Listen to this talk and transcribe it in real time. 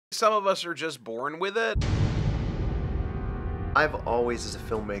some of us are just born with it. I've always, as a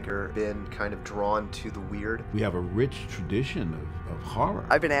filmmaker, been kind of drawn to the weird. We have a rich tradition of horror.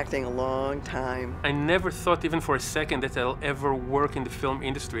 I've been acting a long time. I never thought even for a second that I'll ever work in the film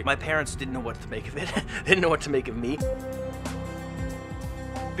industry. My parents didn't know what to make of it. They didn't know what to make of me.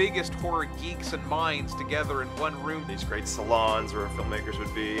 Biggest horror geeks and minds together in one room. These great salons where filmmakers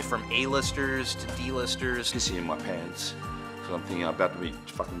would be. From A-listers to D-listers. Seeing my parents, so I'm thinking I'm about to meet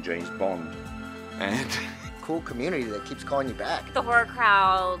fucking James Bond. And cool community that keeps calling you back. The horror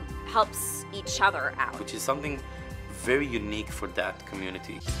crowd helps each other out. Which is something very unique for that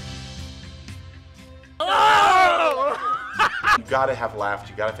community. Oh! You gotta have laughs,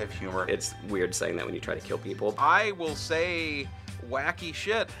 you gotta have humor. It's weird saying that when you try to kill people. I will say wacky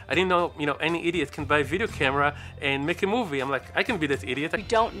shit. I didn't know, any idiot can buy a video camera and make a movie. I'm like, I can be that idiot. You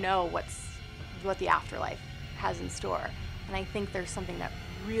don't know what the afterlife has in store. And I think there's something that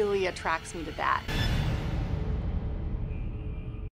really attracts me to that.